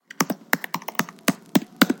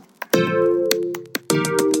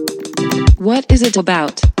What is it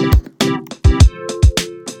about?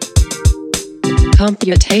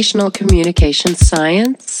 Computational communication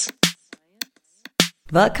science?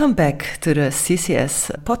 Welcome back to the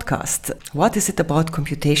CCS podcast. What is it about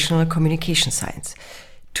computational communication science?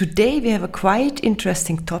 Today we have a quite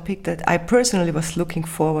interesting topic that I personally was looking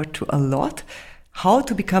forward to a lot: how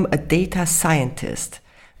to become a data scientist.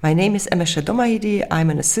 My name is Emma Shadomahidi. I'm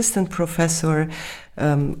an assistant professor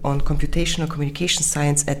on computational communication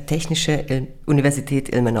science at Technische Universität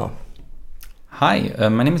Ilmenau. Hi,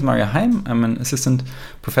 my name is Mario Heim. I'm an assistant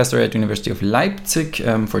professor at University of Leipzig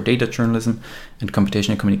for data journalism and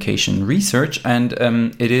computational communication research. And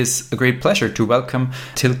it is a great pleasure to welcome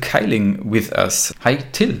Till Keiling with us. Hi,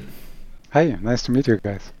 Till. Hi, nice to meet you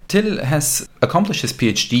guys. Till has accomplished his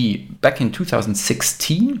PhD back in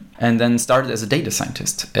 2016 and then started as a data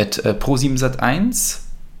scientist at Pro7sat.1,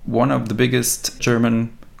 one of the biggest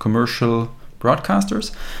German commercial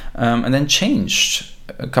broadcasters, and then changed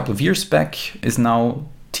a couple of years back, is now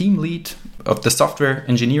team lead of the software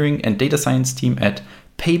engineering and data science team at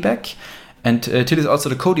Payback. And Till is also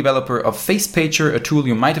the co-developer of FacePager, a tool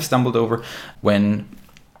you might have stumbled over when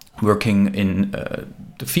working in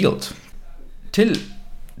the field. Till,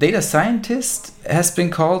 data scientist has been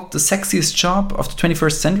called the sexiest job of the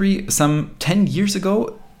 21st century some 10 years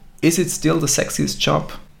ago. Is it still the sexiest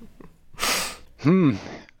job?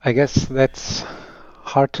 I guess that's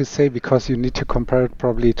hard to say because you need to compare it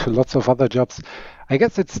probably to lots of other jobs. I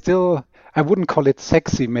guess it's still, I wouldn't call it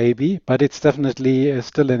sexy maybe, but it's definitely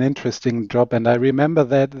still an interesting job. And I remember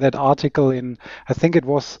that article in, I think it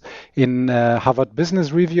was in Harvard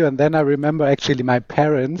Business Review. And then I remember actually my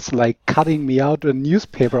parents like cutting me out a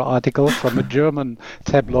newspaper article from a German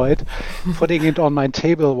tabloid, putting it on my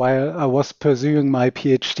table while I was pursuing my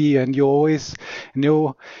PhD. And you always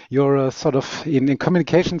know you're a sort of, in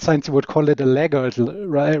communication science, you would call it a laggard,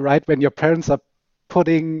 right? When your parents are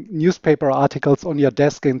putting newspaper articles on your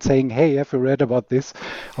desk and saying, hey, have you read about this?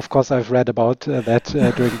 Of course, I've read about that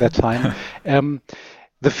during that time.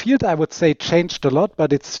 The field, I would say, changed a lot,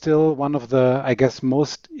 but it's still one of the, I guess,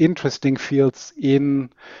 most interesting fields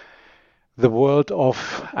in the world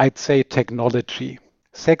of, I'd say, technology.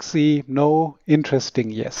 Sexy, no. Interesting,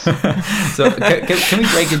 yes. So can we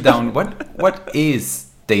break it down? What is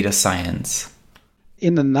data science?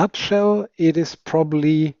 In a nutshell, it is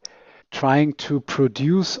probably trying to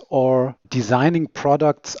produce or designing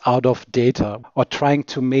products out of data, or trying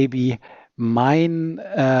to maybe mine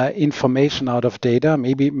information out of data.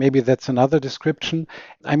 Maybe that's another description.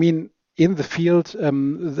 I mean, in the field,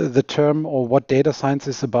 the term or what data science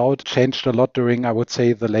is about changed a lot during, I would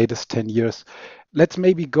say, the latest 10 years. Let's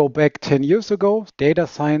maybe go back 10 years ago. Data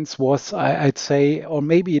science was, I'd say, or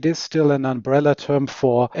maybe it is still an umbrella term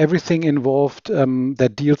for everything involved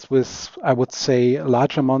that deals with, I would say,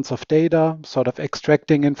 large amounts of data, sort of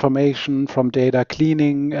extracting information from data,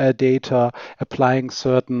 cleaning data, applying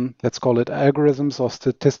certain, let's call it algorithms or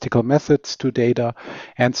statistical methods to data,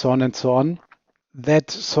 and so on and so on.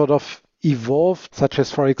 That sort of evolved, such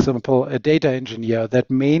as, for example, a data engineer that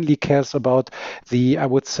mainly cares about the, I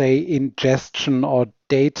would say, ingestion or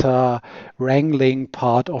data wrangling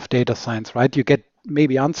part of data science, right? You get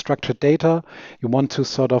maybe unstructured data. You want to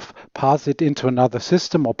sort of pass it into another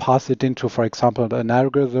system or pass it into, for example, an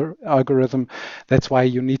algorithm. That's why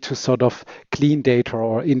you need to sort of clean data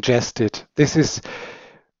or ingest it. This is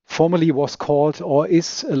formerly was called or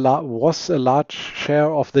was a large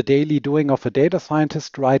share of the daily doing of a data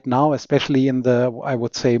scientist right now, especially in the, I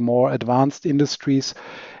would say, more advanced industries.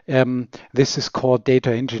 This is called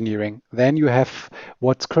data engineering. Then you have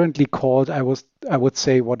what's currently called, I would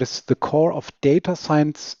say, what is the core of data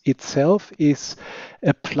science itself is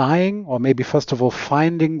applying, or maybe first of all,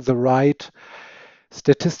 finding the right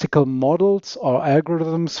statistical models or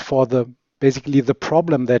algorithms for basically the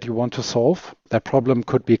problem that you want to solve. That problem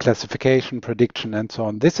could be classification, prediction, and so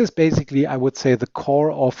on. This is basically, I would say, the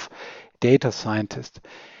core of data scientist.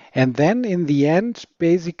 And then in the end,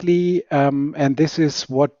 basically, and this is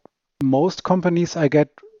what most companies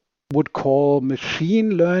would call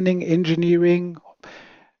machine learning engineering,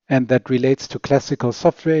 and that relates to classical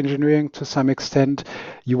software engineering to some extent.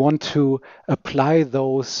 You want to apply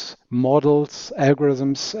those models,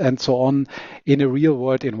 algorithms, and so on in a real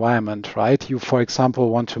world environment, right? You, for example,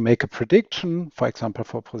 want to make a prediction. For example,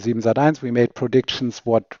 for Pro7sat.1, we made predictions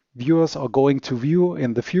what viewers are going to view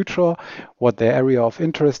in the future, what their area of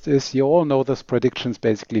interest is. You all know those predictions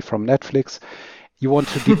basically from Netflix. You want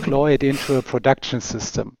to deploy it into a production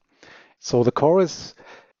system. So the core is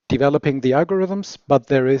developing the algorithms, but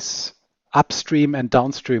there is upstream and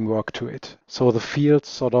downstream work to it. So the field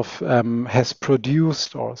sort of has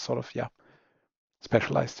produced, or sort of,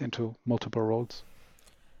 specialized into multiple roles.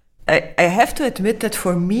 I have to admit that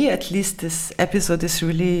for me, at least, this episode is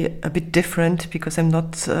really a bit different because I'm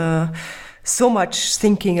not so much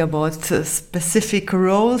thinking about specific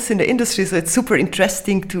roles in the industry. So it's super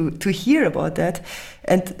interesting to hear about that.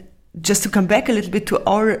 And just to come back a little bit to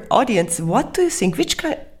our audience, what do you think?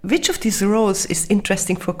 Which of these roles is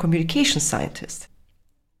interesting for communication scientists?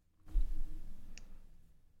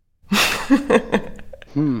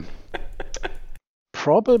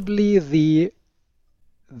 Probably the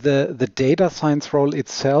data science role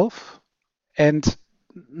itself, and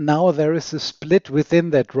now there is a split within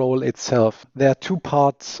that role itself. There are two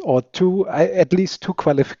parts, or at least two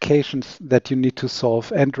qualifications that you need to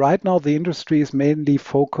solve. And right now the industry is mainly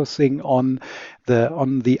focusing on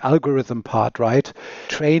the algorithm part, right?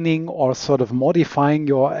 Training or sort of modifying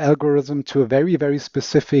your algorithm to a very, very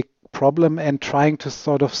specific problem and trying to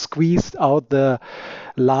sort of squeeze out the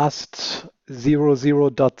last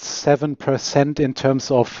 0.7% in terms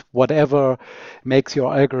of whatever makes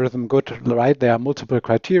your algorithm good, right? There are multiple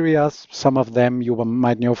criteria. Some of them you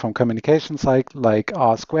might know from communication science, like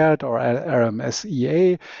R² or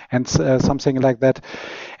RMSEA and something like that.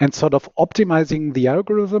 And sort of optimizing the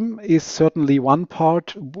algorithm is certainly one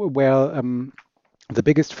part where the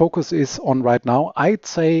biggest focus is on right now. I'd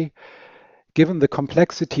say, given the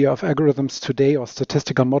complexity of algorithms today or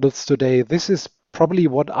statistical models today, this is probably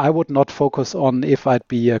what I would not focus on if I'd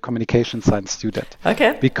be a communication science student.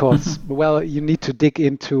 Okay. Because, well, you need to dig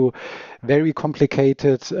into very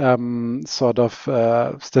complicated sort of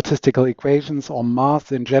statistical equations or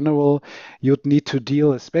math in general. You'd need to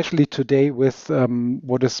deal, especially today, with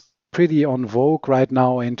what is pretty on vogue right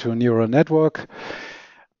now into neural network.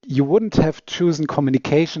 You wouldn't have chosen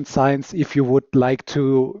communication science if you would like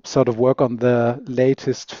to sort of work on the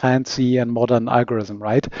latest fancy and modern algorithm,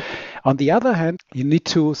 right? On the other hand, you need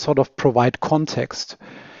to sort of provide context.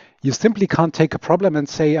 You simply can't take a problem and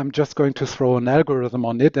say, I'm just going to throw an algorithm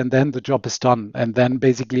on it and then the job is done. And then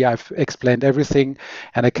basically I've explained everything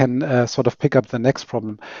and I can sort of pick up the next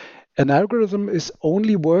problem. An algorithm is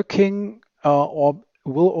only working or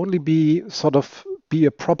will only be sort of be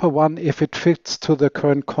a proper one if it fits to the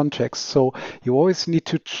current context. So you always need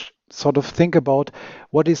to sort of think about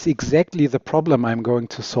what is exactly the problem I'm going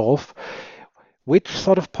to solve. Which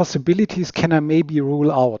sort of possibilities can I maybe rule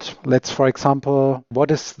out? Let's, for example,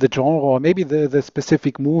 what is the genre or maybe the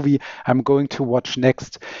specific movie I'm going to watch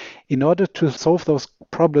next? In order to solve those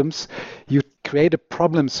problems, you create a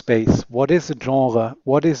problem space. What is a genre?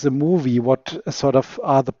 What is a movie? What sort of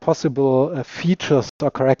are the possible features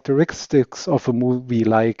or characteristics of a movie,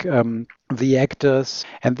 like the actors?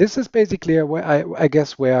 And this is basically, I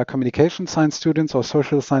guess, where communication science students or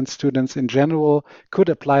social science students in general could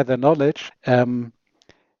apply their knowledge,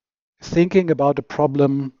 thinking about a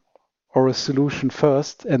problem or a solution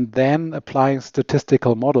first, and then applying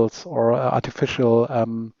statistical models or artificial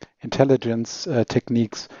intelligence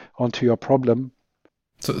techniques onto your problem.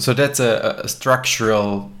 So that's a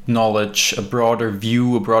structural knowledge, a broader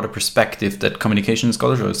view, a broader perspective that communication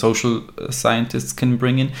scholars or social scientists can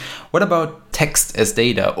bring in. What about text as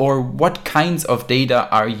data, or what kinds of data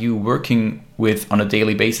are you working with on a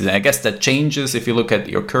daily basis? And I guess that changes if you look at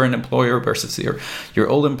your current employer versus your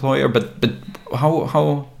old employer, but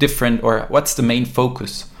how different, or what's the main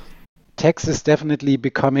focus? Text is definitely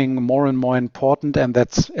becoming more and more important, and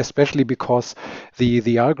that's especially because the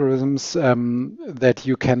algorithms that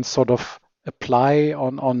you can sort of apply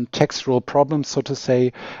on textual problems, so to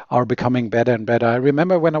say, are becoming better and better. I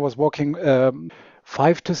remember when I was working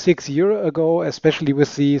 5 to 6 years ago, especially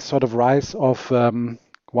with the sort of rise of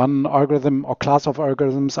one algorithm or class of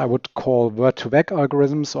algorithms I would call word-to-vec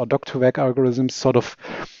algorithms or doc-to-vec algorithms, sort of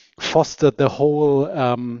fostered the whole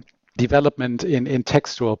development in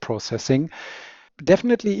textual processing.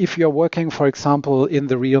 Definitely, if you're working, for example, in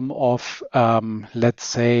the realm of, let's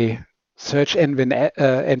say, search engine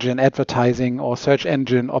advertising or search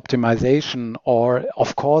engine optimization, or,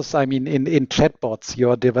 of course, I mean, in chatbots,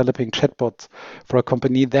 you're developing chatbots for a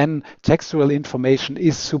company, then textual information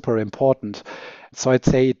is super important. So I'd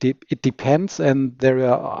say it depends, and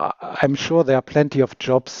I'm sure there are plenty of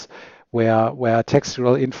jobs where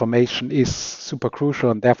textual information is super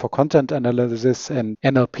crucial, and therefore content analysis and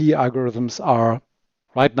NLP algorithms are.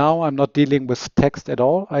 Right now, I'm not dealing with text at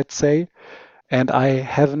all, I'd say, and I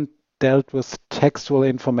haven't dealt with textual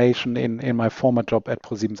information in my former job at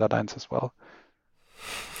ProSiebenSat.1 as well.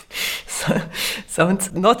 So,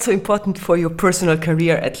 sounds not so important for your personal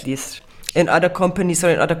career, at least. In other companies or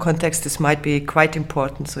in other contexts, this might be quite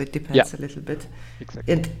important, so it depends a little bit.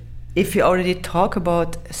 Exactly. And If you already talk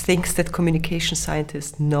about things that communication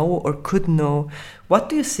scientists know or could know, what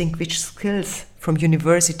do you think, which skills from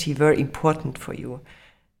university were important for you?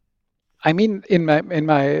 I mean, in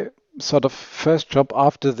my sort of first job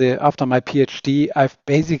after my PhD, I've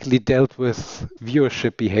basically dealt with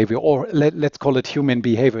viewership behavior, or let's call it human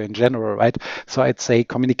behavior in general, right? So I'd say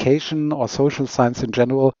communication or social science in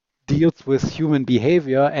general deals with human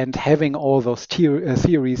behavior, and having all those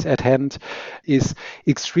theories at hand is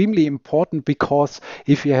extremely important, because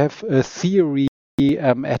if you have a theory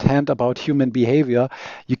at hand about human behavior,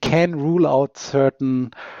 you can rule out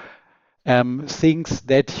certain things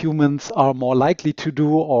that humans are more likely to do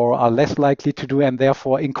or are less likely to do, and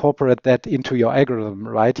therefore incorporate that into your algorithm,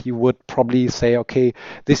 right? You would probably say, okay,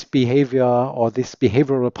 this behavior or this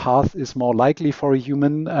behavioral path is more likely for a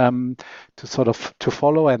human to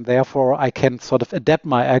follow, and therefore I can sort of adapt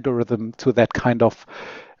my algorithm to that kind of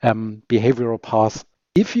behavioral path.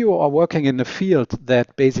 If you are working in a field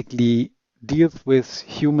that basically deals with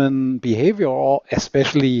human behavior, or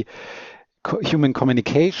especially human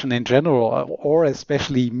communication in general, or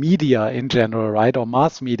especially media in general, right, or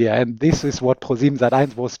mass media, and this is what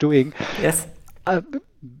ProSiebenSat.1 was doing. Yes.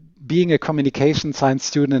 Being a communication science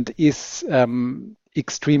student is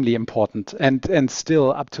extremely important and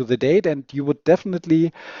still up to the date, and you would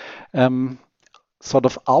definitely sort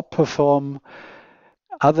of outperform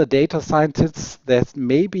other data scientists that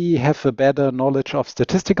maybe have a better knowledge of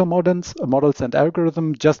statistical models and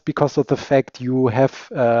algorithms, just because of the fact you have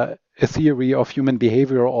a theory of human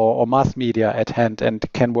behavior or mass media at hand and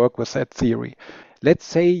can work with that theory. Let's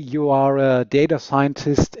say you are a data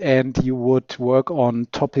scientist and you would work on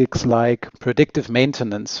topics like predictive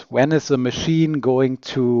maintenance. When is a machine going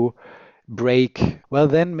to break? Well,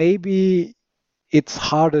 then maybe it's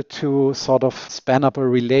harder to sort of span up a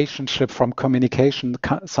relationship from communication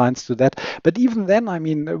science to that. But even then, I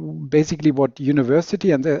mean, basically what university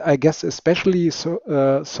and I guess especially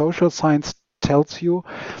social science tells you,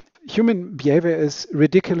 human behavior is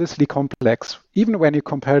ridiculously complex, even when you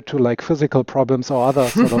compare it to like physical problems or other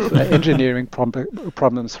sort of engineering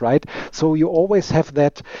problems, right? So you always have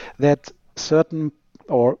that certain,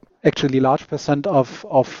 or actually large percent of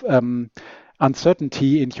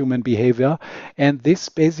uncertainty in human behavior, and this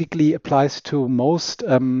basically applies to most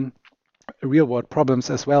real world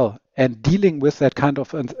problems as well. And dealing with that kind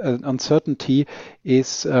of uncertainty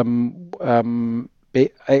is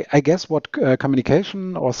I guess what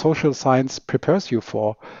communication or social science prepares you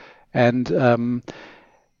for. And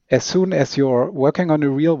as soon as you're working on a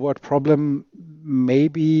real world problem,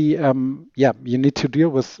 maybe you need to deal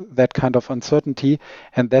with that kind of uncertainty.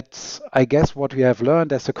 And that's, I guess, what we have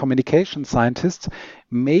learned as a communication scientist.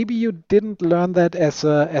 Maybe you didn't learn that as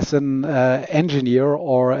an engineer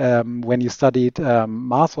or when you studied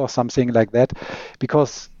math or something like that,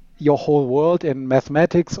 because your whole world in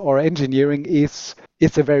mathematics or engineering is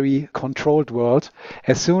a very controlled world.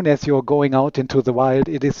 As soon as you're going out into the wild,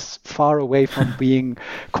 it is far away from being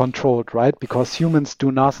controlled, right? Because humans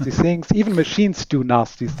do nasty things, even machines do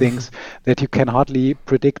nasty things that you can hardly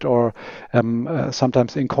predict or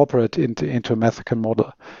sometimes incorporate into a mathematical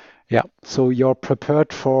model. Yeah, so you're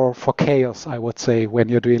prepared for chaos, I would say, when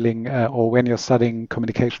you're dealing or when you're studying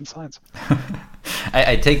communication science.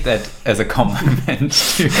 I take that as a compliment.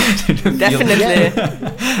 Definitely.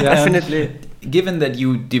 Definitely. Given that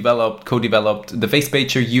you co-developed the face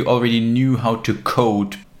pager, you already knew how to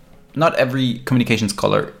code. Not every communication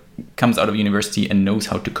scholar comes out of university and knows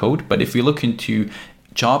how to code, but if we look into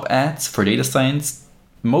job ads for data science,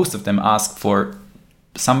 most of them ask for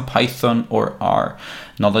some Python or R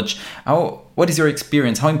knowledge. What is your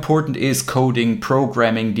experience? How important is coding,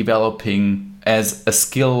 programming, developing as a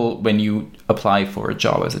skill when you apply for a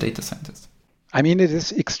job as a data scientist? I mean, it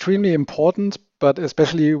is extremely important, but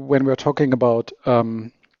especially when we're talking about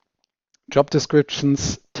job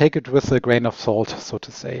descriptions, take it with a grain of salt, so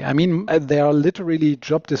to say. I mean, there are literally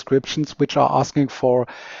job descriptions which are asking for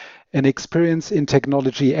an experience in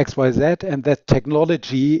technology XYZ, and that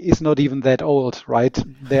technology is not even that old, right?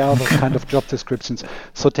 There are those kind of job descriptions.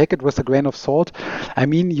 So take it with a grain of salt. I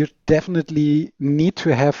mean, you definitely need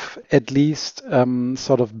to have at least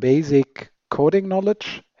sort of basic coding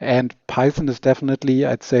knowledge, and Python is definitely,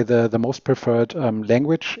 I'd say, the most preferred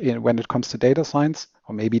language when it comes to data science,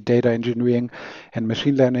 or maybe data engineering and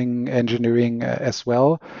machine learning engineering as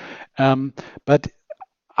well. But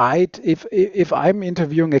if I'm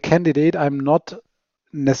interviewing a candidate, I'm not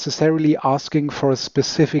necessarily asking for a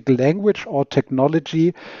specific language or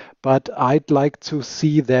technology, but I'd like to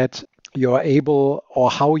see that you're able, or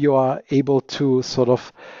how you are able to sort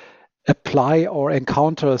of apply or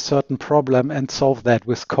encounter a certain problem and solve that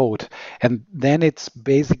with code. And then it's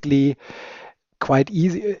basically quite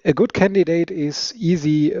easy. A good candidate is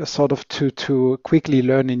easy sort of to quickly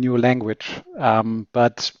learn a new language.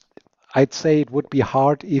 But I'd say it would be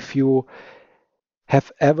hard if you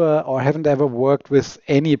have ever or haven't ever worked with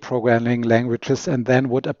any programming languages and then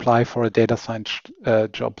would apply for a data science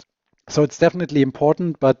job. So it's definitely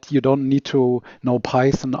important, but you don't need to know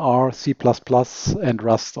Python, R, C++, and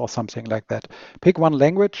Rust or something like that. Pick one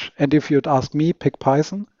language, and if you'd ask me, pick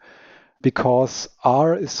Python, because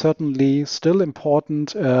R is certainly still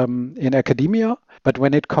important in academia, but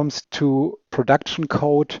when it comes to production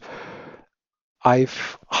code,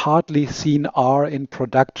 I've hardly seen R in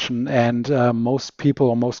production, and most people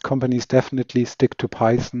or most companies definitely stick to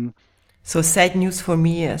Python. So sad news for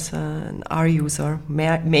me as an R user,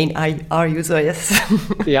 main R user, yes.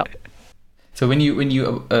 Yeah. So when you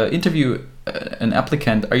interview an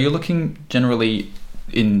applicant, are you looking generally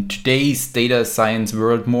in today's data science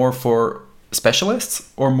world more for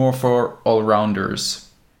specialists or more for all-rounders?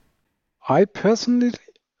 I personally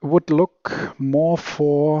would look more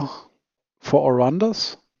for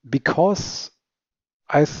all-rounders, because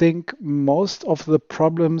I think most of the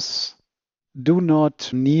problems do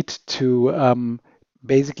not need to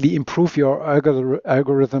basically improve your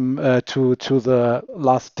algorithm to the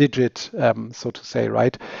last digit, so to say,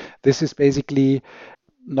 right? This is basically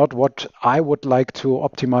not what I would like to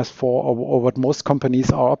optimize for, or what most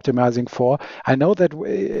companies are optimizing for. I know that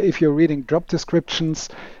if you're reading job descriptions,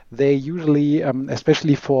 they usually,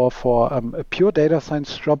 especially for a pure data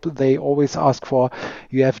science job, they always ask for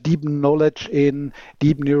you have deep knowledge in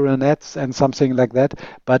deep neural nets and something like that.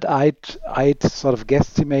 But I'd sort of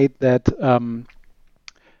guesstimate that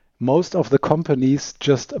most of the companies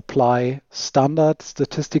just apply standard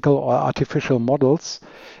statistical or artificial models,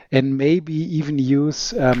 and maybe even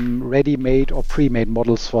use ready-made or pre-made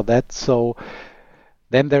models for that. So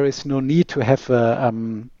then there is no need to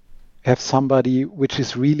have somebody which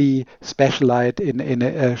is really specialized in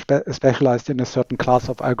a certain class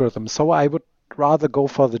of algorithms. So I would rather go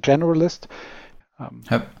for the generalist.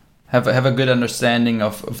 Have a good understanding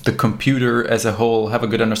of the computer as a whole, have a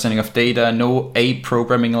good understanding of data, know a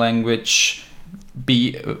programming language,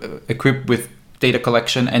 be equipped with data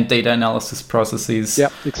collection and data analysis processes. Yeah,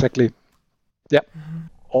 exactly. Yeah.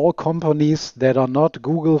 All companies that are not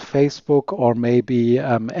Google, Facebook, or maybe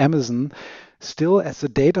Amazon, still as a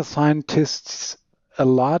data scientist, a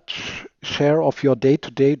large share of your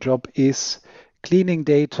day-to-day job is cleaning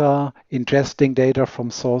data, ingesting data from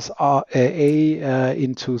source A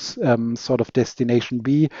into sort of destination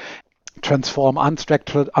B, transform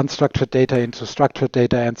unstructured data into structured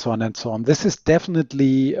data, and so on and so on. This is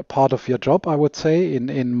definitely a part of your job, I would say,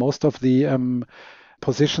 in most of the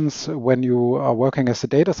positions when you are working as a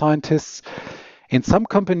data scientist. In some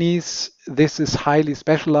companies, this is highly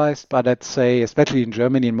specialized, but I'd say, especially in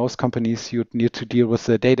Germany, in most companies, you'd need to deal with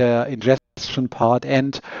the data ingestion part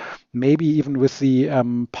and maybe even with the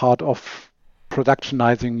part of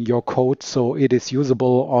productionizing your code so it is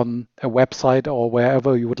usable on a website or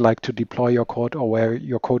wherever you would like to deploy your code, or where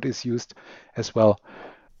your code is used as well.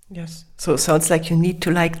 Yes. So it sounds like you need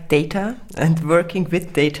to like data and working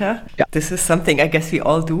with data. Yeah. This is something I guess we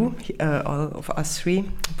all do, all of us three.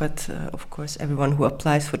 But of course, everyone who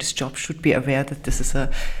applies for this job should be aware that this is a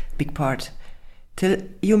big part. Till,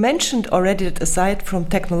 you mentioned already that aside from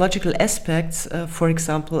technological aspects, for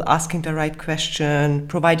example, asking the right question,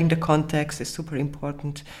 providing the context is super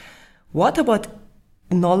important. What about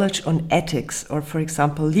knowledge on ethics, or for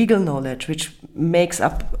example, legal knowledge, which makes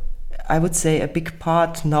up, I would say, a big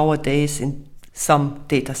part nowadays in some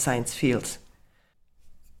data science fields?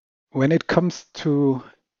 When it comes to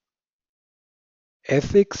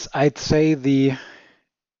ethics, I'd say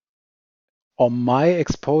my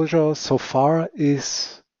exposure so far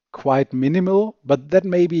is quite minimal, but that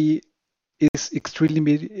maybe is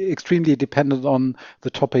extremely dependent on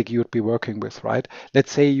the topic you would be working with, right?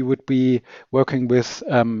 Let's say you would be working with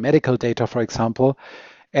medical data, for example.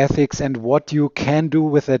 Ethics and what you can do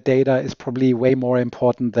with that data is probably way more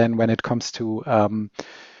important than when it comes to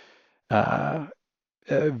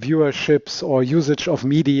viewerships or usage of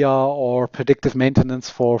media or predictive maintenance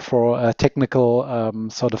for technical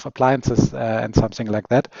sort of appliances and something like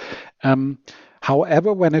that.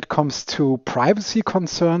 However, when it comes to privacy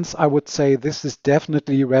concerns, I would say this is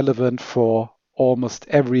definitely relevant for almost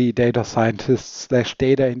every data scientist /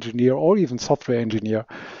 data engineer or even software engineer,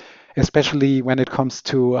 especially when it comes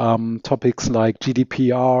to topics like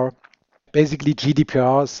GDPR, basically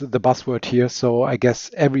GDPR is the buzzword here. So I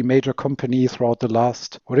guess every major company throughout the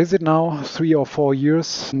last, what is it now, 3 or 4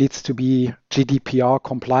 years needs to be GDPR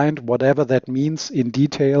compliant, whatever that means in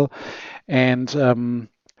detail. And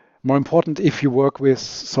more important, if you work with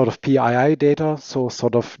sort of PII data, so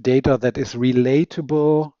sort of data that is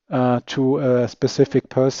relatable to a specific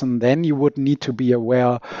person, then you would need to be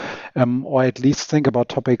aware or at least think about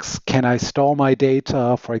topics. Can I store my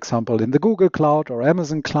data, for example, in the Google Cloud or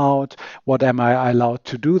Amazon Cloud? What am I allowed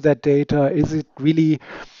to do with that data? Is it really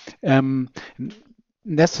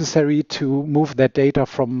necessary to move that data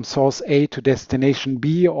from source A to destination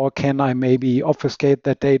B, or can I maybe obfuscate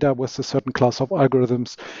that data with a certain class of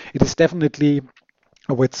algorithms? It is definitely,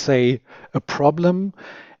 I would say, a problem.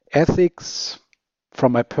 Ethics,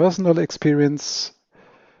 from my personal experience,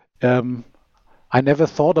 I never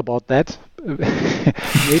thought about that.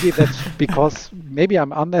 Maybe that's because maybe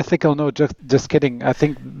I'm unethical. No, just kidding. I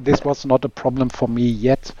think this was not a problem for me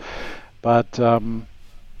yet, but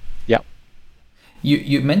yeah.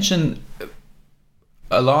 You mentioned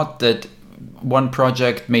a lot that one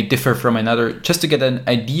project may differ from another. Just to get an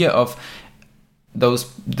idea of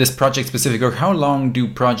this project specific, or how long do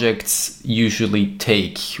projects usually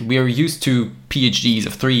take? We are used to PhDs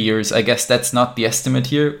of 3 years. I guess that's not the estimate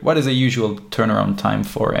here. What is a usual turnaround time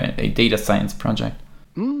for a data science project?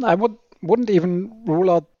 I wouldn't even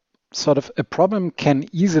rule out. Sort of a problem can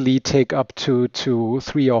easily take up to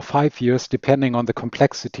 3 or 5 years, depending on the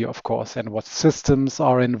complexity, of course, and what systems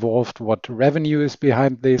are involved, what revenue is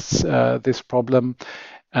behind this problem.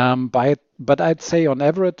 But I'd say on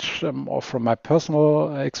average, or from my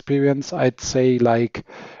personal experience, I'd say like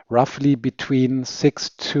roughly between 6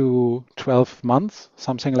 to 12 months,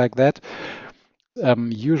 something like that.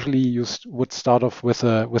 Usually you would start off with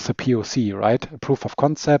a POC, right? A proof of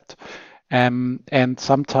concept. And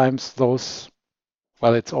sometimes those,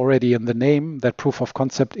 well, it's already in the name, that proof of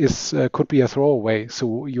concept could be a throwaway.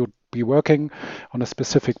 So you'd be working on a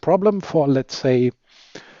specific problem for, let's say,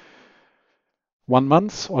 1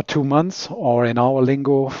 month or 2 months, or in our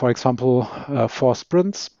lingo, for example, 4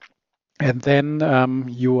 sprints. And then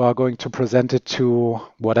you are going to present it to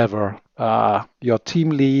whatever, your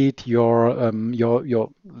team lead, your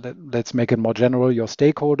let's make it more general, your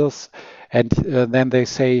stakeholders, and then they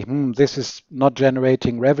say, this is not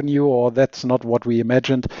generating revenue, or that's not what we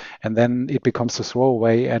imagined, and then it becomes a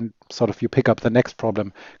throwaway, and sort of you pick up the next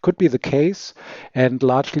problem. Could be the case, and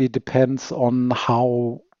largely depends on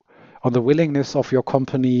the willingness of your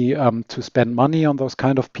company to spend money on those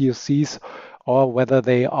kind of POCs, or whether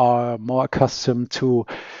they are more accustomed to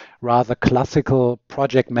rather classical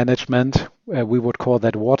project management. We would call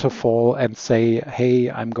that waterfall, and say, hey,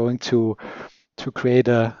 I'm going to create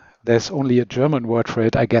there's only a German word for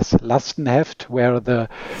it, I guess, Lastenheft, where the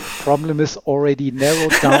problem is already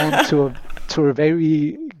narrowed down to a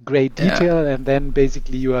very great detail, and then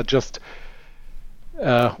basically you are just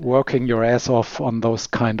working your ass off on those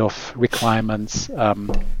kind of requirements.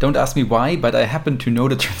 Don't ask me why, but I happen to know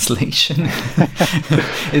the translation.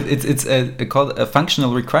 It's called a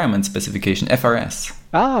functional requirement specification, FRS.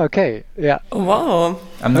 Ah, okay, yeah. Wow.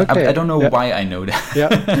 I don't know why I know that. Yeah.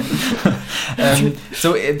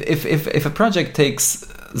 So if a project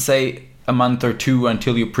takes, say, a month or 2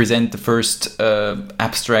 until you present the first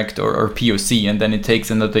abstract or POC, and then it takes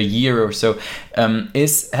another year or so,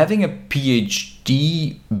 is having a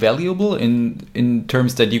PhD valuable in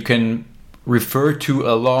terms that you can refer to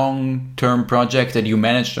a long-term project that you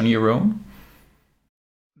managed on your own?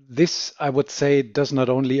 This, I would say, does not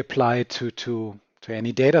only apply to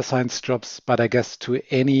any data science jobs, but I guess to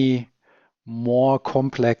any more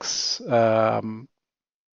complex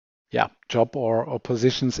job or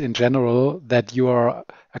positions in general, that you are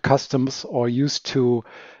accustomed or used to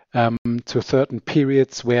certain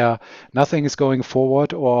periods where nothing is going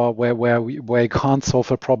forward, or where you can't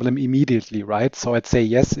solve a problem immediately, right? So I'd say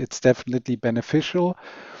yes, it's definitely beneficial.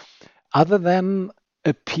 Other than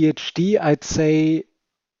a PhD, I'd say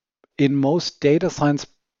in most data science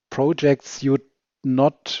projects you'd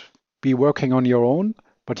not be working on your own,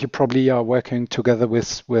 but you probably are working together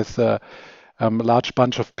with a large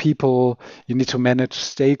bunch of people. You need to manage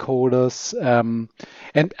stakeholders.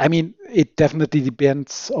 And I mean, it definitely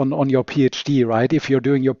depends on your PhD, right? If you're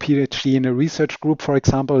doing your PhD in a research group, for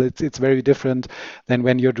example, it's very different than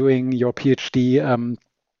when you're doing your PhD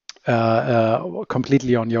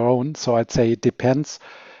completely on your own. So I'd say it depends.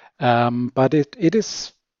 But it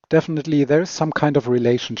is definitely, there is some kind of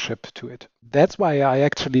relationship to it. That's why I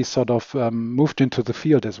actually sort of moved into the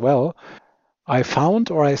field as well. I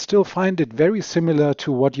found, or I still find it very similar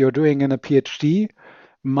to what you're doing in a PhD,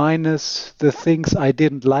 minus the things I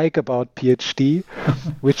didn't like about PhD,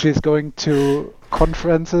 which is going to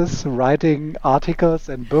conferences, writing articles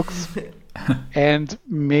and books, and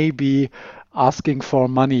maybe asking for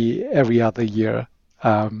money every other year.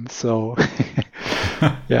 So,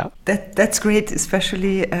 yeah. That's great,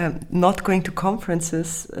 especially not going to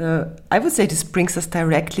conferences. I would say this brings us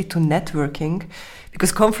directly to networking,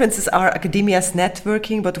 because conferences are academia's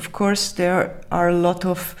networking, but of course there are a lot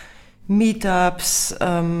of meetups,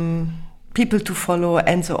 people to follow,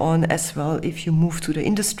 and so on as well if you move to the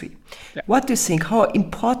industry. Yeah. What do you think? How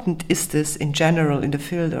important is this in general in the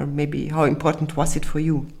field, or maybe how important was it for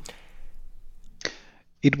you?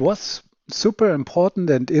 It was super important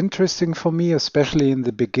and interesting for me, especially in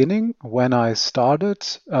the beginning when I started,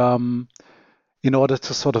 in order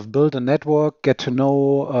to sort of build a network, get to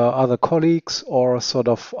know other colleagues, or sort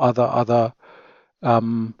of other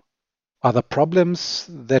problems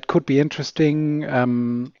that could be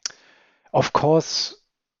interesting. Of course,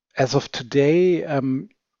 as of today,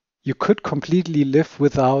 you could completely live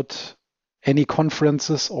without any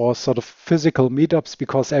conferences or sort of physical meetups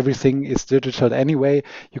because everything is digital anyway.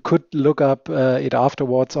 You could look up it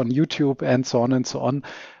afterwards on YouTube and so on and so on.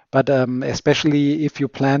 But especially if you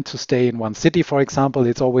plan to stay in one city, for example,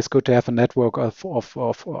 it's always good to have a network of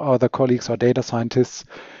other colleagues or data scientists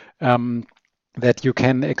that you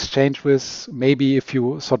can exchange with. Maybe if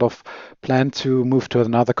you sort of plan to move to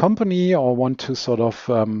another company or want to sort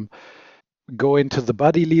of go into the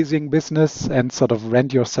buddy leasing business and sort of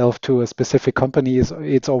rent yourself to a specific company,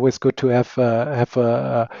 it's always good to have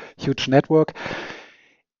a huge network.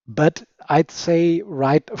 But I'd say,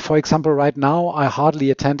 for example, right now, I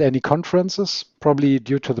hardly attend any conferences, probably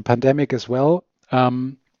due to the pandemic as well.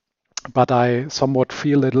 But I somewhat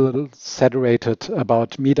feel a little saturated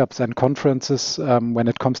about meetups and conferences when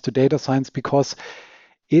it comes to data science, because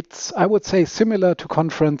it's, I would say, similar to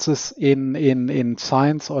conferences in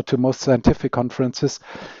science or to most scientific conferences.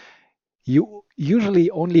 You usually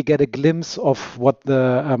only get a glimpse of what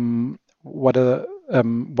the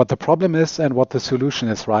problem is and what the solution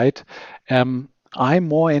is, right? I'm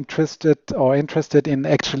more interested in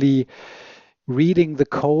actually reading the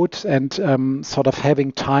code and sort of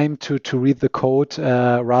having time to read the code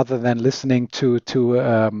rather than listening to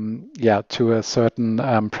a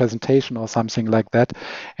certain presentation or something like that.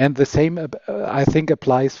 And the same I think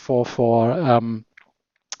applies for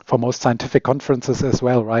most scientific conferences as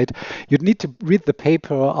well, right? You'd need to read the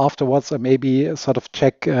paper afterwards, or maybe sort of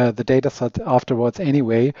check the data set afterwards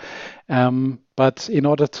anyway. But in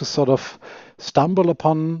order to sort of stumble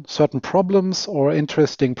upon certain problems or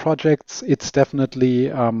interesting projects, it's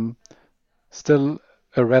definitely still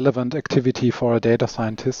a relevant activity for a data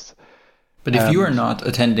scientist. But if you are not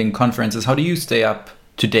attending conferences, how do you stay up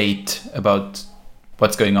to date about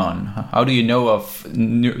what's going on? How do you know of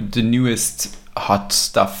the newest hot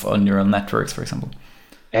stuff on neural networks, for example?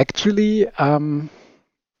 Actually,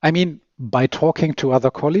 I mean, by talking to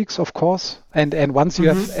other colleagues, of course. And once you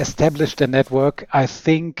have established a network, I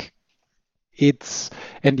think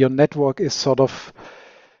and your network is sort of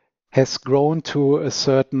has grown to a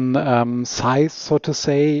certain size, so to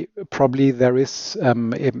say, probably there is,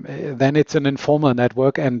 then it's an informal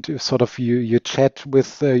network, and sort of you chat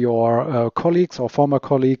with your colleagues or former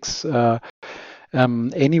colleagues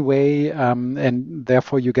anyway, and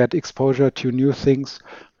therefore you get exposure to new things.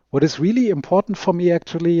 What is really important for me,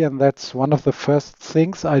 actually, and that's one of the first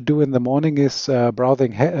things I do in the morning, is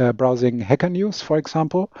browsing Hacker News, for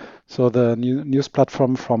example. So the news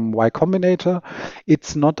platform from Y Combinator.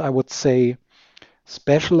 It's not, I would say,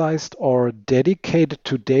 specialized or dedicated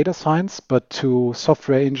to data science, but to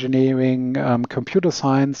software engineering, computer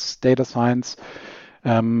science, data science,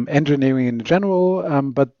 engineering in general.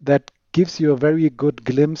 But that gives you a very good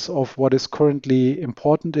glimpse of what is currently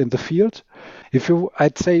important in the field.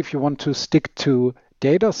 I'd say if you want to stick to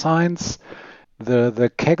data science,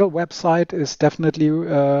 the Kaggle website is definitely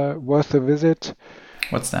worth a visit.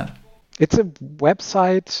 What's that? It's a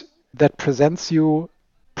website that presents you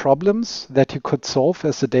problems that you could solve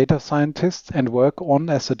as a data scientist and work on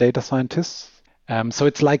as a data scientist. So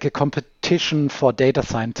it's like a competition for data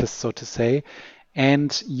scientists, so to say.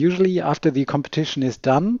 And usually after the competition is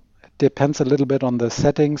done, depends a little bit on the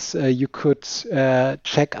settings, you could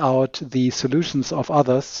check out the solutions of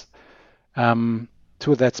others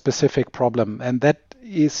to that specific problem. And that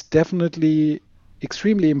is definitely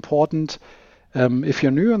extremely important if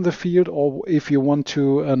you're new in the field, or if you want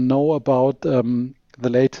to know about the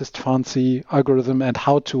latest fancy algorithm and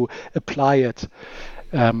how to apply it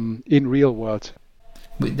in real world.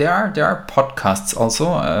 There are podcasts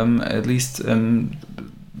also, at least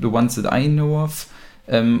the ones that I know of,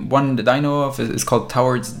 One that I know of is called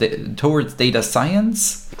Towards Data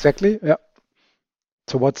Science. Exactly, yeah.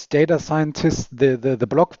 Towards Data Scientists, the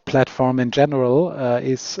blog platform in general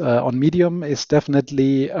is on Medium is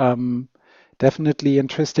definitely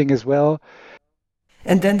interesting as well.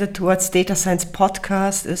 And then the Towards Data Science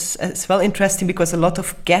podcast is as well interesting because a lot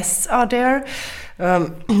of guests are there.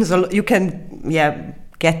 So you can,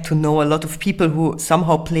 get to know a lot of people who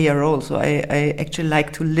somehow play a role. So I actually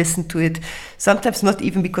like to listen to it. Sometimes not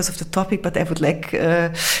even because of the topic, but I would like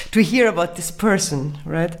to hear about this person,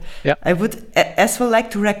 right? Yeah. I would as well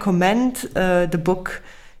like to recommend the book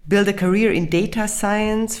Build a Career in Data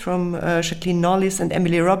Science from Jacqueline Nollis and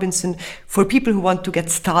Emily Robinson for people who want to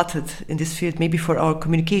get started in this field, maybe for our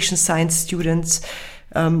communication science students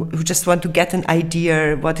who just want to get an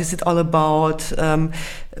idea, what is it all about,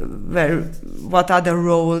 what are the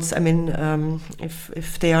roles. I mean,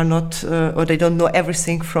 if they are not, or they don't know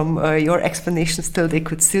everything from your explanation still, they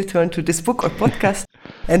could still turn to this book or podcast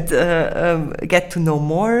and get to know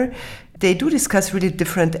more. They do discuss really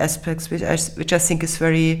different aspects, which I think is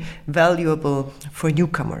very valuable for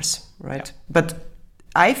newcomers, right? Yeah. But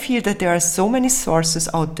I feel that there are so many sources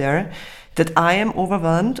out there that I am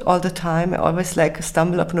overwhelmed all the time. I always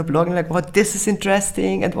stumble upon a blog and this is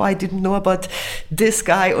interesting, and I didn't know about this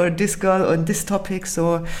guy or this girl on this topic.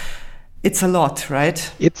 So it's a lot,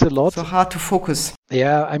 right? It's a lot. So hard to focus.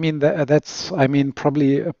 Yeah, I mean, that's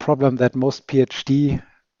probably a problem that most PhD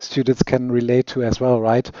students can relate to as well,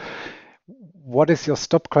 right? What is your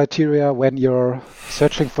stop criteria when you're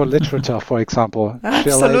searching for literature, for example?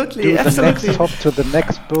 Absolutely. Shall I do the next hop to the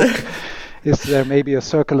next book? Is there maybe a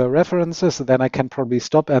circular references? Then I can probably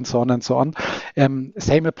stop, and so on and so on.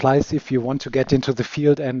 Same applies if you want to get into the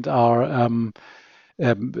field and are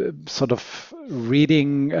sort of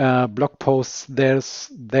reading blog posts. There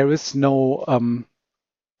is no,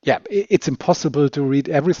 it's impossible to read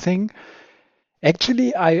everything.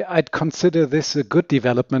 Actually, I'd consider this a good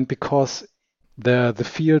development because the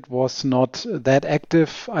field was not that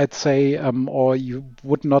active, I'd say, or you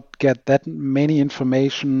would not get that many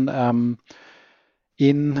information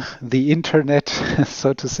in the internet,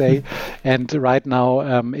 so to say. And right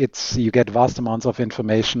now, you get vast amounts of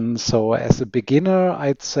information. So as a beginner,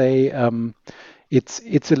 I'd say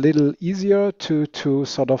it's a little easier to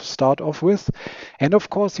sort of start off with. And of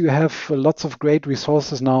course, you have lots of great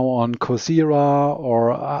resources now on Coursera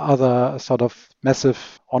or other sort of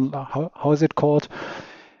massive, how is it called?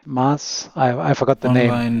 I forgot the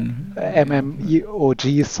Online. name.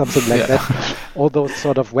 MMEOG, something like that. All those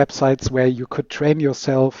sort of websites where you could train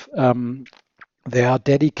yourself. There are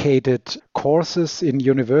dedicated courses in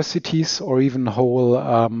universities or even whole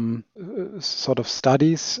sort of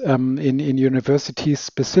studies in universities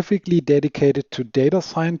specifically dedicated to data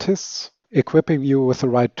scientists, equipping you with the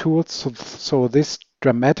right tools. So this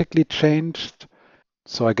dramatically changed.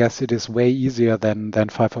 So I guess it is way easier than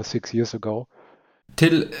 5 or 6 years ago.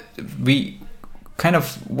 Till we kind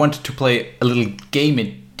of wanted to play a little game at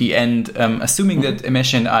the end, assuming that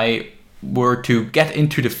Imesh and I were to get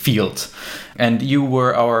into the field and you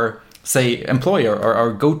were our, say, employer or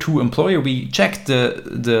our go-to employer. We checked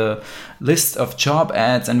the list of job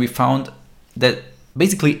ads and we found that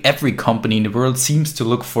basically every company in the world seems to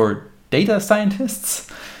look for data scientists.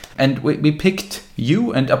 And we picked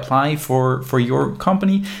you and apply for your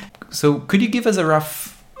company. So could you give us a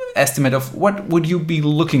rough estimate of what would you be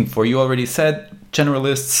looking for? You already said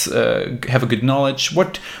generalists have a good knowledge.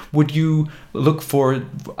 What would you look for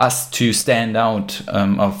us to stand out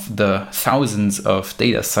of the thousands of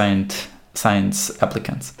data science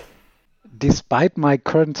applicants? Despite my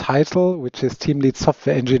current title, which is Team Lead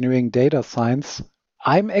Software Engineering Data Science,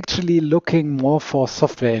 I'm actually looking more for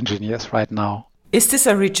software engineers right now. Is this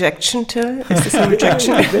a rejection, Till? Is this a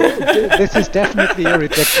rejection? This is definitely a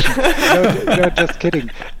rejection. No, just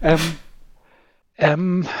kidding.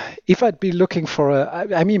 If I'd be looking for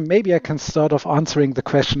maybe I can start off answering the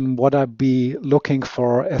question, what I'd be looking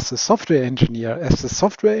for as a software engineer. As a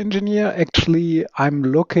software engineer, actually, I'm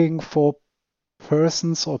looking for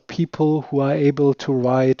persons or people who are able to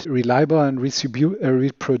write reliable and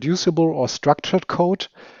reproducible or structured code.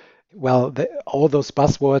 Well, all those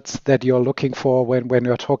buzzwords that you're looking for when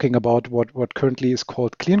you're talking about what currently is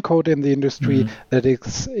called clean code in the industry, that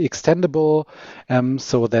is extendable,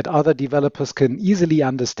 so that other developers can easily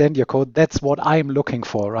understand your code. That's what I'm looking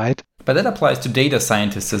for, right? But that applies to data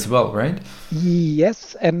scientists as well, right?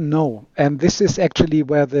 Yes and no. And this is actually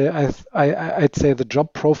where I'd say the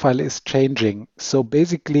job profile is changing. So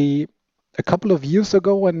basically, a couple of years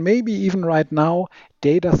ago, and maybe even right now,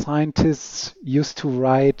 data scientists used to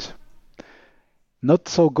write not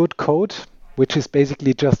so good code, which is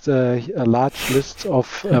basically just a large list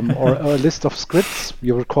of or a list of scripts.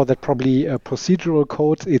 You would call that probably a procedural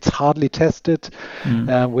code. It's hardly tested,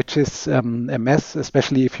 which is a mess,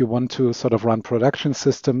 especially if you want to sort of run production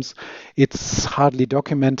systems. It's hardly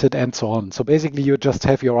documented and so on. So basically you just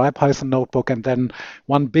have your IPython notebook and then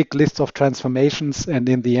one big list of transformations, and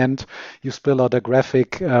in the end you spill out a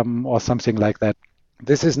graphic or something like that.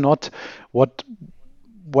 This is not what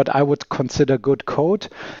I would consider good code.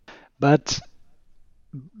 But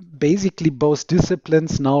basically, both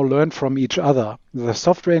disciplines now learn from each other. The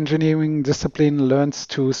software engineering discipline learns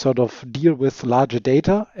to sort of deal with larger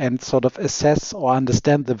data and sort of assess or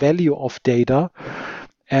understand the value of data.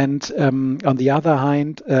 And on the other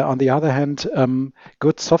hand,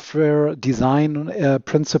 good software design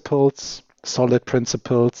principles, solid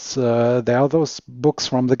principles. There are those books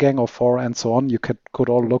from the Gang of Four and so on. You could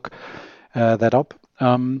all look that up.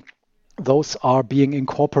 Those are being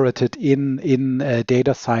incorporated in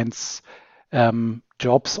data science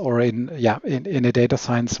jobs or in a data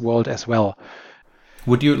science world as well.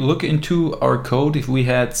 Would you look into our code if we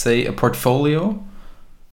had, say, a portfolio?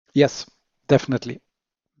 Yes, definitely.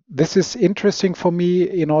 This is interesting for me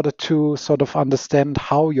in order to sort of understand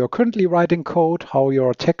how you're currently writing code, how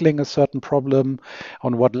you're tackling a certain problem,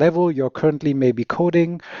 on what level you're currently maybe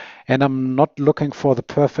coding. And I'm not looking for the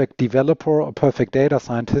perfect developer or perfect data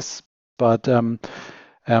scientist. But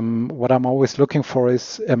what I'm always looking for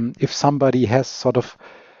is if somebody has sort of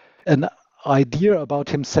an idea about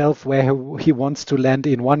himself where he wants to land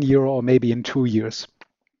in 1 year or maybe in 2 years.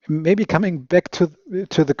 Maybe coming back to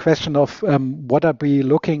the question of what are we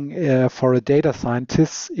looking for a data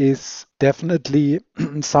scientist is definitely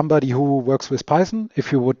somebody who works with Python.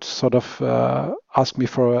 If you would sort of ask me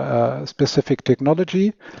for a specific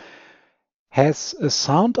technology, has a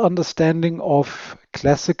sound understanding of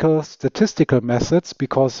classical statistical methods,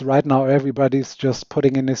 because right now everybody's just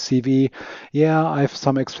putting in a CV, I've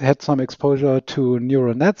had some exposure to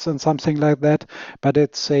neural nets and something like that, but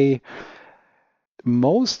it's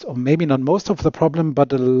most, or maybe not most of the problem,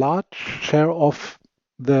 but a large share of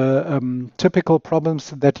the typical problems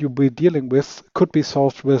that you'll be dealing with could be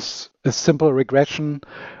solved with a simple regression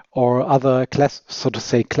or other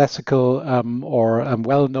classical or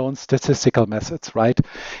well-known statistical methods, right?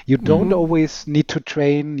 You don't always need to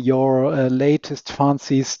train your latest,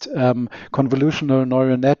 fanciest convolutional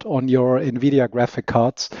neural net on your NVIDIA graphic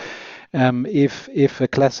cards. If a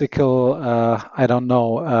classical,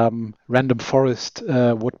 random forest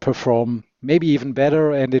would perform maybe even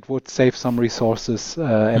better, and it would save some resources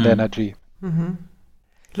and energy. Mm-hmm.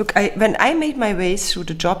 Look, when I made my way through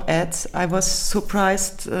the job ads, I was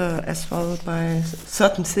surprised as well by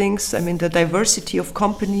certain things. I mean, the diversity of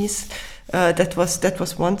companies, that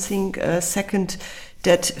was one thing. Second,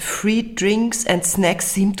 that free drinks and snacks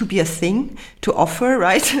seem to be a thing to offer,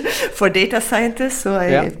 right, for data scientists. So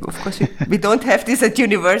of course, we don't have this at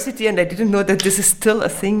university, and I didn't know that this is still a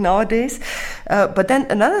thing nowadays. But then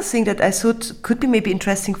another thing that I thought could be maybe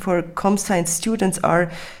interesting for com science students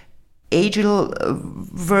are agile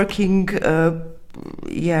working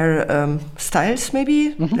styles,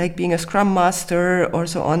 maybe like being a scrum master or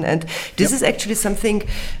so on. And this is actually something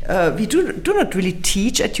we do not really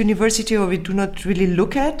teach at university, or we do not really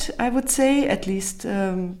look at, I would say, at least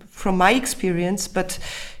from my experience. But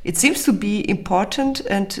it seems to be important,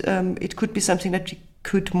 and it could be something that we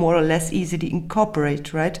could more or less easily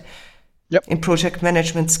incorporate, right? Yep. In project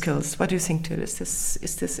management skills. What do you think, Till? Is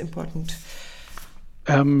this important?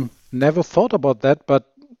 Never thought about that, but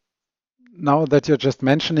now that you're just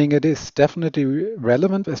mentioning it, is definitely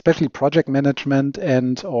relevant, especially project management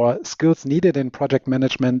or skills needed in project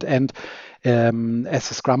management, and as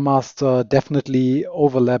a Scrum Master definitely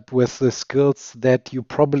overlap with the skills that you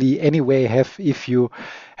probably anyway have if you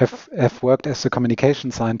have worked as a communication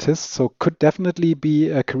scientist. So could definitely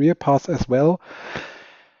be a career path as well.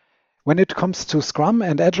 When it comes to Scrum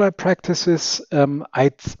and Agile practices,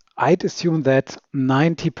 I'd assume that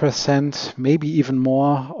 90%, maybe even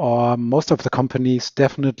more, or most of the companies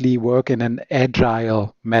definitely work in an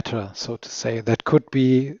agile manner, so to say. That could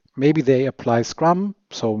be, maybe they apply Scrum.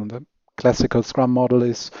 So the classical Scrum model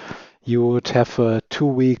is you would have a 2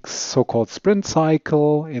 weeks so-called sprint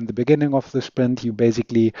cycle. In the beginning of the sprint, you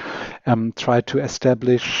basically try to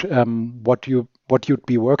establish what you'd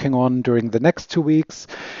be working on during the next 2 weeks,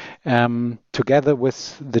 together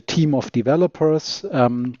with the team of developers.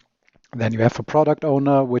 Then you have a product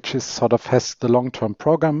owner, which is sort of has the long-term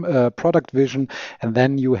product vision. And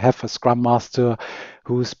then you have a Scrum Master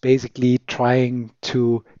who's basically trying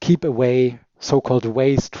to keep away so-called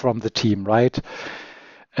waste from the team, right?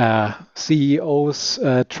 CEOs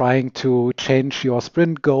trying to change your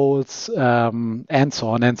sprint goals, and so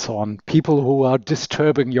on and so on. People who are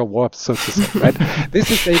disturbing your work, so to say, right? This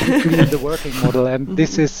is basically the working model, and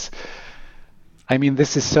this is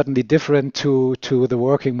certainly different to the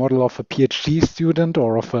working model of a PhD student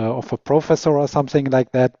or of a professor or something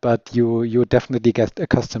like that. But you definitely get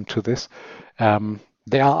accustomed to this.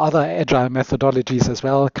 There are other agile methodologies as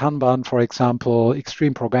well, Kanban, for example,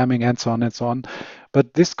 extreme programming, and so on and so on.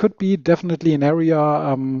 But this could be definitely an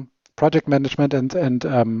area, project management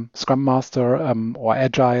and Scrum Master or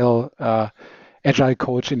Agile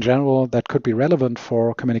coach in general, that could be relevant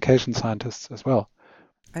for communication scientists as well.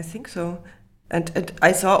 I think so. And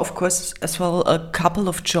I saw, of course, as well, a couple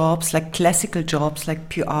of jobs, like classical jobs, like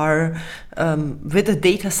PR, with a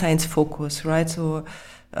data science focus, right? So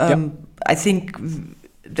I think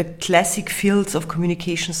the classic fields of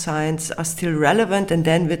communication science are still relevant, and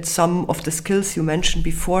then with some of the skills you mentioned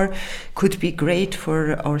before, could be great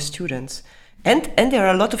for our students. And there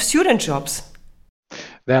are a lot of student jobs.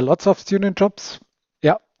 There are lots of student jobs,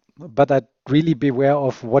 yeah, but I'd really beware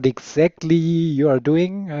of what exactly you are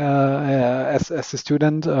doing as a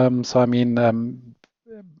student.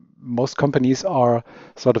 Most companies are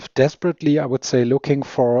sort of desperately, I would say, looking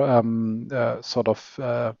for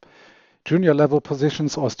junior level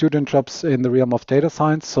positions or student jobs in the realm of data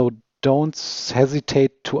science. So don't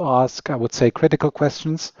hesitate to ask, I would say, critical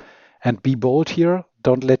questions and be bold here.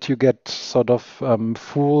 Don't let you get sort of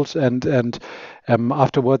fooled and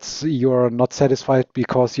afterwards you're not satisfied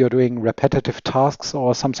because you're doing repetitive tasks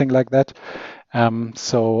or something like that.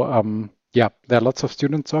 Yeah, there are lots of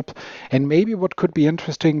student jobs. And maybe what could be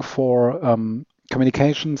interesting for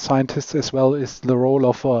communication scientists as well is the role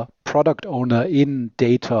of a product owner in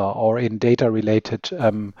data or in data-related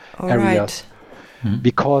areas. Right.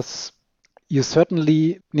 Because you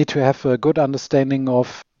certainly need to have a good understanding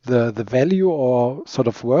of the value or sort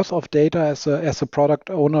of worth of data as a product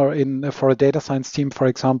owner for a data science team, for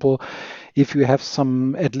example. If you have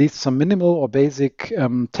at least some minimal or basic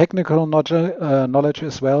technical knowledge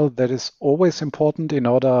as well, that is always important in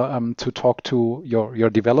order to talk to your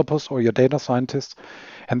developers or your data scientists.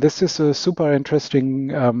 And this is a super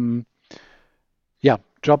interesting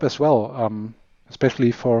job as well,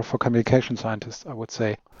 especially for communication scientists, I would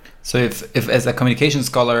say. So if as a communication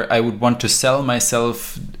scholar, I would want to sell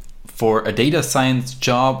myself for a data science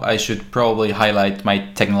job, I should probably highlight my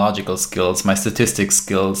technological skills, my statistics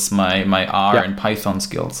skills, my R and Python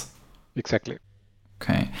skills. Exactly.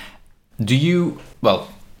 Okay.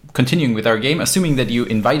 Continuing with our game, assuming that you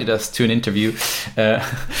invited us to an interview,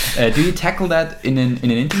 do you tackle that in an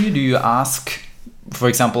interview? Do you ask, for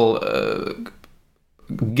example,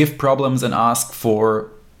 give problems and ask for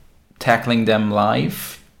tackling them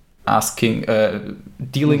live?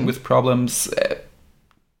 Dealing with problems,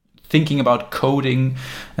 thinking about coding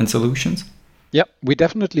and solutions? Yeah, we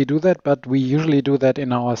definitely do that, but we usually do that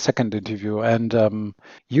in our second interview. And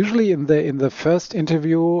usually in the first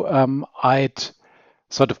interview, I'd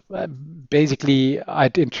sort of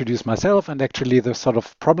I'd introduce myself and actually the sort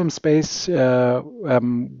of problem space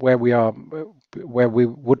where we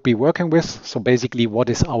would be working with. So basically, what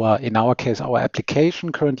is in our case, our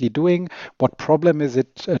application currently doing? What problem is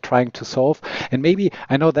it trying to solve? And maybe,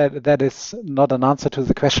 I know that is not an answer to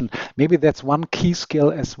the question. Maybe that's one key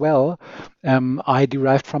skill as well. I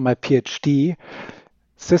derived from my PhD,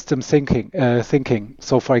 system thinking.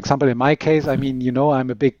 So for example, in my case, I'm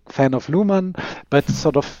a big fan of Luhmann, but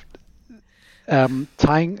sort of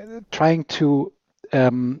trying to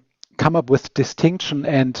come up with distinction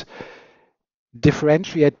and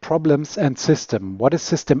differentiate problems and system. What is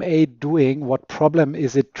system A doing? What problem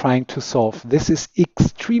is it trying to solve? This is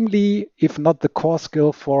extremely, if not the core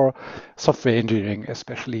skill for software engineering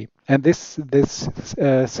especially. And this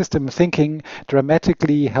system thinking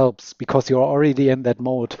dramatically helps because you're already in that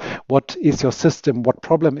mode. What is your system? What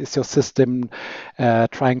problem is your system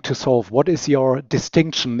trying to solve? What is your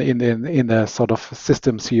distinction in the sort of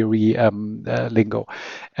system theory lingo?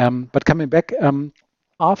 But coming back,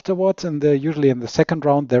 afterwards, usually in the second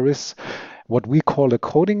round, there is what we call a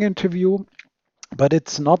coding interview, but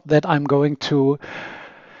it's not that I'm going to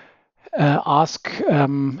ask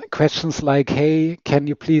questions like, hey, can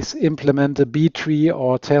you please implement a B tree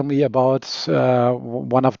or tell me about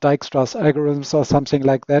one of Dijkstra's algorithms or something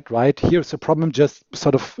like that, right? Here's a problem, just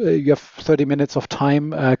sort of you have 30 minutes of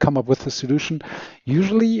time, come up with a solution.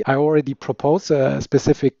 Usually I already propose a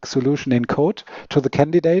specific solution in code to the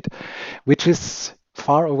candidate, which is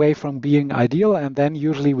far away from being ideal. And then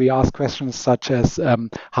usually we ask questions such as,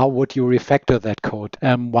 how would you refactor that code?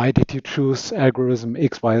 Why did you choose algorithm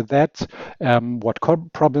X, Y, Z? What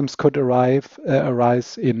problems could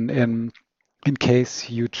arise in case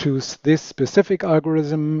you choose this specific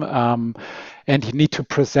algorithm, and you need to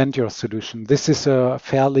present your solution. This is a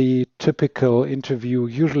fairly typical interview,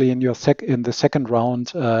 usually in the second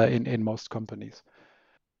round in most companies.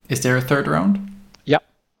 Is there a third round? Yeah,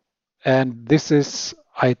 and this is,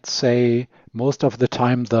 I'd say, most of the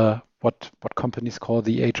time what companies call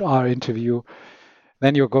the HR interview.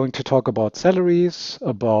 Then you're going to talk about salaries,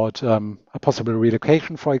 about a possible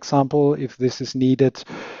relocation, for example, if this is needed,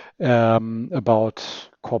 about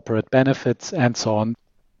corporate benefits, and so on.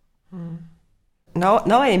 Now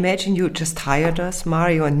I imagine you just hired us,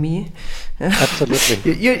 Mario and me.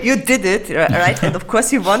 Absolutely. you did it, right? And of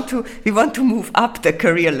course we want to move up the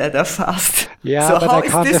career ladder fast. Yeah, so but how I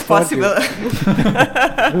is can't this possible?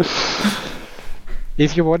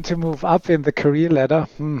 If you want to move up in the career ladder,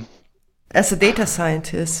 As a data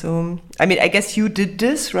scientist, I mean, I guess you did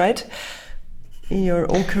this, right? In your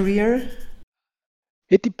own career?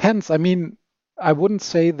 it depends. I mean, I wouldn't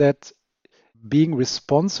say that being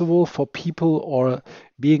responsible for people or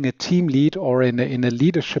being a team lead or in a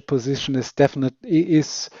leadership position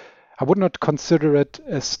I would not consider it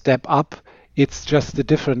a step up. It's just the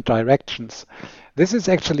different directions. This is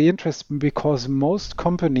actually interesting because most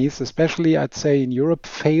companies, especially I'd say in Europe,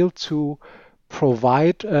 fail to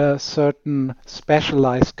provide a certain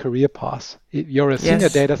specialized career path. You're a senior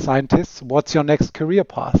data scientist. What's your next career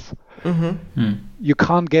path? You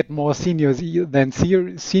can't get more senior than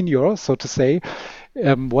senior, so to say.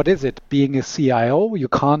 What is it? Being a CIO? You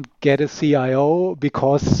can't get a CIO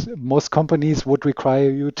because most companies would require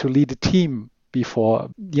you to lead a team before.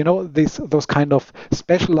 Those kind of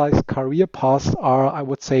specialized career paths are, I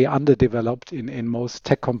would say, underdeveloped in most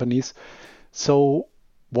tech companies. So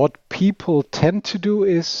what people tend to do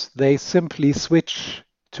is they simply switch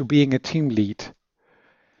to being a team lead.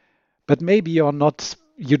 But maybe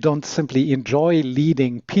you don't simply enjoy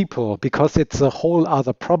leading people because it's a whole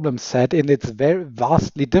other problem set and it's very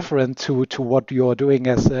vastly different to what you're doing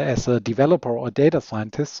as a developer or data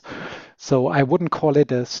scientist. So I wouldn't call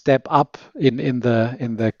it a step up in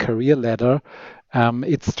the career ladder.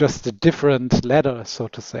 It's just a different ladder, so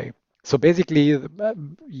to say. So basically,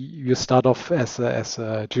 you start off as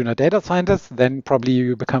a junior data scientist, then probably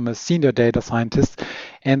you become a senior data scientist.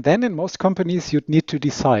 And then in most companies, you'd need to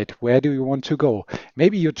decide, where do you want to go?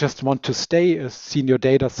 Maybe you just want to stay a senior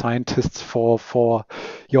data scientist for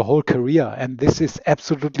your whole career. And this is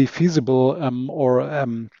absolutely feasible or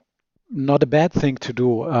not a bad thing to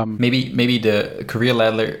do. Maybe the career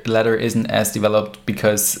ladder isn't as developed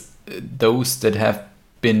because those that have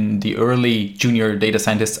been the early junior data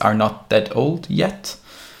scientists are not that old yet?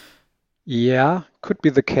 Yeah, could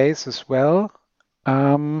be the case as well.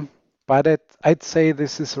 But I'd say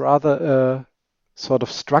this is rather a sort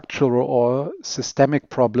of structural or systemic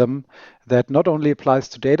problem that not only applies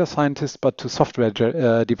to data scientists but to software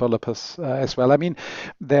developers as well. I mean,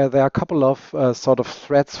 there are a couple of sort of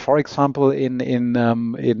threads, for example,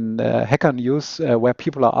 in Hacker News, where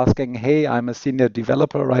people are asking, "Hey, I'm a senior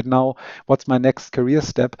developer right now. What's my next career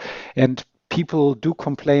step?" And people do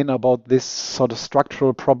complain about this sort of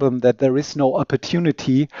structural problem that there is no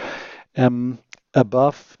opportunity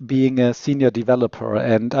above being a senior developer.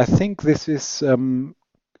 And I think this is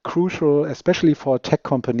crucial, especially for a tech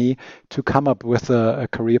company, to come up with a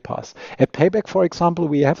career path. At Payback, for example,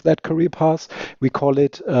 we have that career path. We call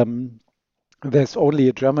it, there's only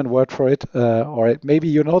a German word for it, or maybe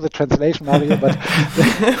you know the translation, Mario, but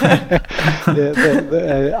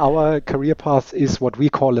our career path is what we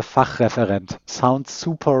call a Fachreferent. Sounds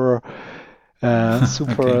super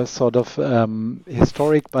okay. Sort of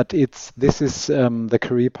historic, but this is the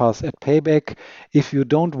career path at Payback if you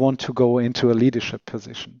don't want to go into a leadership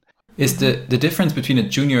position. Is the difference between a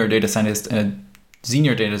junior data scientist and a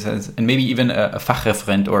senior data scientist and maybe even a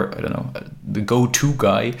Fachreferent or, I don't know, the go-to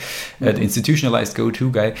guy, the institutionalized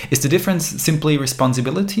go-to guy, is the difference simply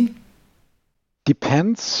responsibility?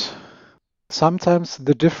 Depends. Sometimes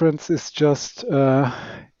the difference is just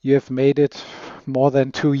you have made it more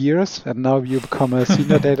than 2 years and now you become a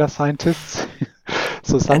senior data scientist.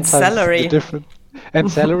 So sometimes and salary. The different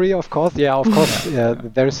and salary, of course. Yeah, of course.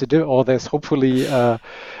 There's hopefully a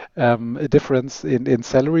difference in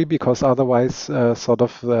salary because otherwise,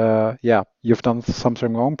 you've done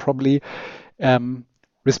something wrong probably.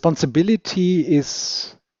 Responsibility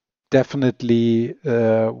is definitely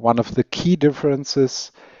one of the key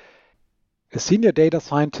differences. A senior data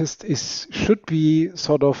scientist should be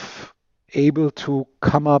sort of able to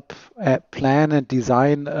come up, plan and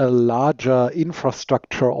design a larger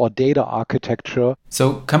infrastructure or data architecture.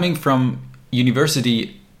 So coming from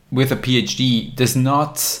university with a PhD does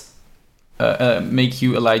not make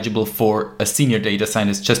you eligible for a senior data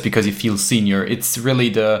scientist just because you feel senior. It's really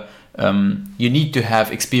you need to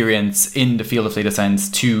have experience in the field of data science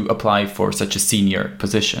to apply for such a senior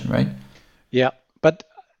position, right? Yeah, but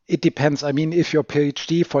it depends. I mean, if your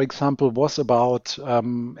PhD, for example, was about,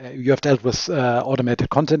 you have dealt with automated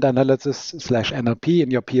content analysis / NLP in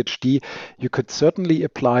your PhD, you could certainly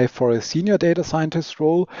apply for a senior data scientist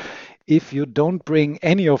role. If you don't bring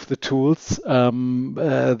any of the tools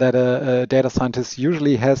that a data scientist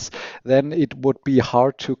usually has, then it would be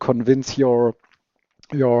hard to convince your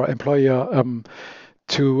employer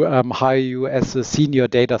to hire you as a senior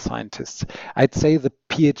data scientist. I'd say the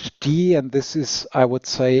PhD, and this is, I would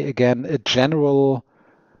say, again, a general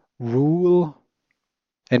rule,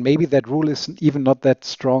 and maybe that rule is even not that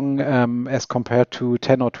strong as compared to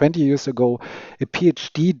 10 or 20 years ago. A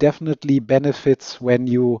PhD definitely benefits when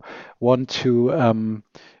you want to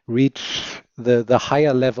reach the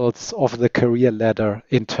higher levels of the career ladder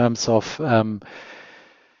in terms of,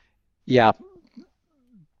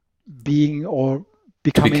 being or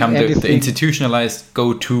becoming the institutionalized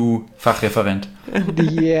go-to Fachreferent.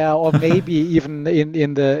 Yeah, or maybe even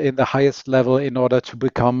in the highest level in order to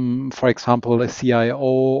become, for example, a CIO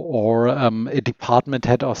or a department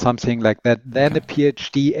head or something like that. Then a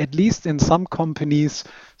PhD, at least in some companies,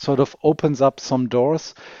 sort of opens up some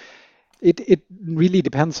doors. It really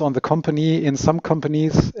depends on the company. In some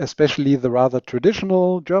companies, especially the rather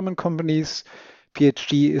traditional German companies,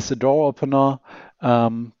 PhD is a door opener.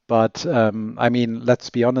 But I mean, let's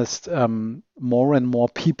be honest, more and more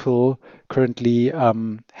people currently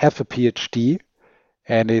have a PhD,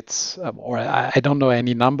 and it's, or I don't know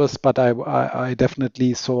any numbers, but I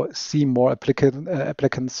definitely see more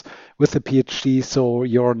applicants with a PhD. So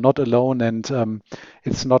you're not alone, and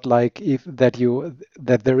it's not like that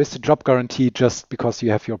there is a job guarantee just because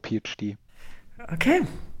you have your PhD. Okay,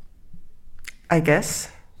 I guess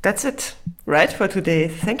that's it, right, for today.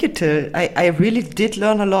 Thank you, Till. I really did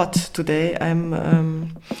learn a lot today. I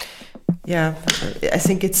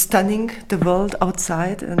think it's stunning, the world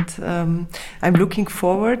outside, and I'm looking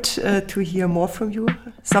forward to hear more from you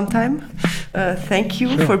sometime. Thank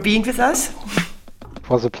you for being with us. It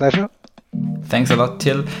was a pleasure. Thanks a lot,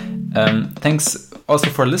 Till. Thanks also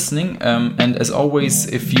for listening. And as always,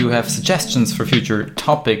 if you have suggestions for future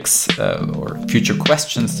topics or future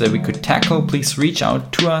questions that we could tackle, please reach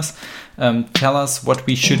out to us. Tell us what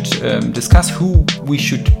we should discuss, who we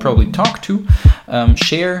should probably talk to.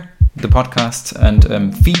 Share the podcast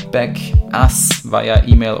and feedback us via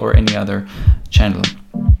email or any other channel.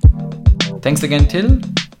 Thanks again, Till,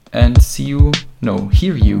 and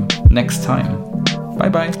hear you next time.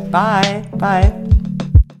 Bye-bye. Bye. Bye.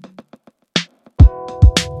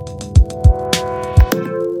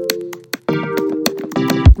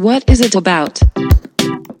 What is it about?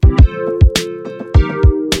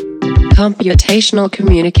 Computational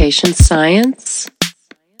communication science?